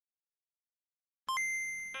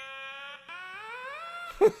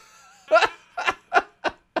Do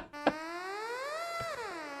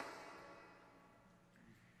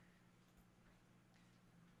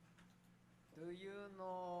you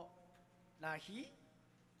know Lahee?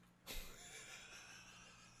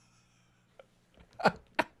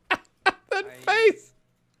 That face!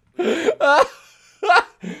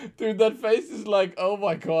 Dude, that face is like, oh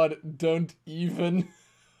my god, don't even.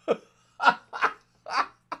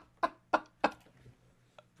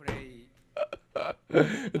 Play.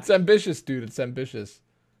 It's ambitious, dude, it's ambitious.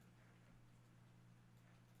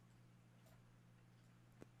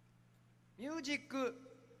 Music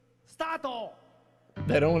start.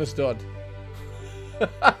 They don't want to start.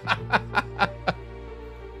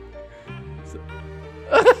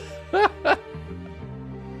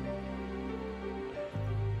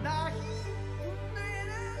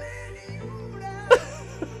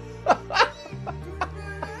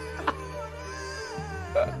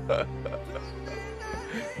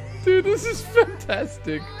 Dude, this is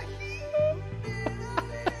fantastic.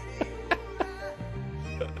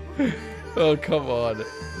 Oh, come on.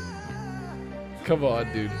 Come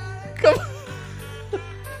on, dude. Come on.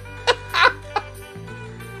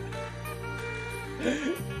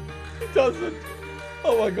 He doesn't.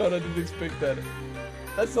 Oh my god, I didn't expect that.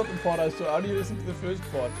 That's not the part I saw. I only listened to the first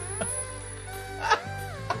part.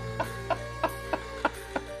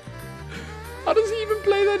 How does he even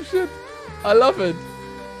play that shit? I love it.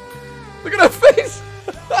 Look at her face!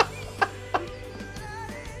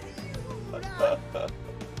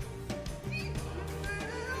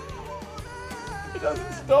 He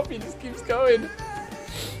doesn't stop, he just keeps going.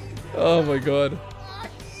 Oh my god.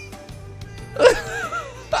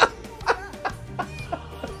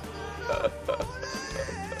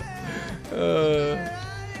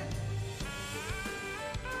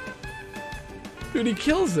 Dude, he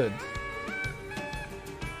kills it.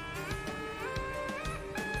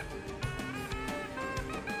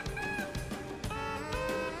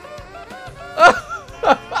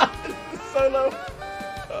 Solo.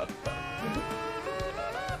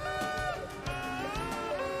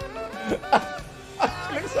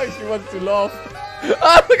 She looks like she wants to laugh.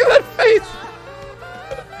 Ah, look at that face!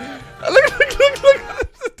 Look!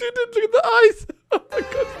 Dude, look at the eyes! Oh my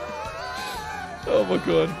god! Oh my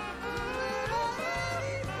god!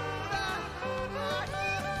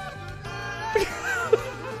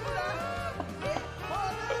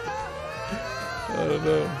 I don't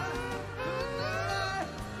know.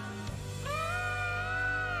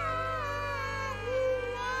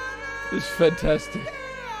 This is fantastic.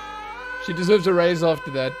 She deserves a raise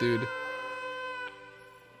after that, dude.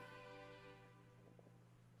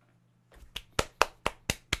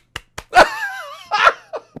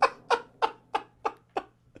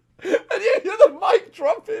 And you hear the mic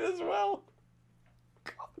drop in as well.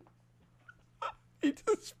 God. He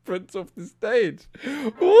just sprints off the stage.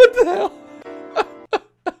 What the hell?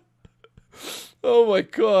 Oh my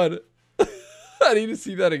god. I need to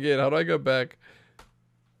see that again. How do I go back?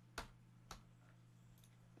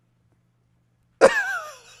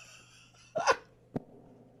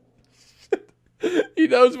 He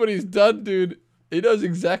knows what he's done, dude. He knows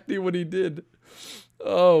exactly what he did.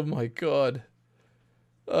 Oh my god.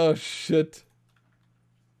 Oh shit.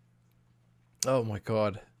 Oh my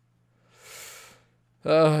god.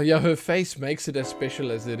 Yeah, her face makes it as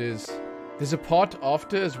special as it is. There's a part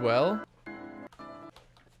after as well.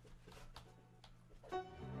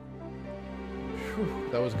 Whew,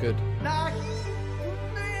 that was good.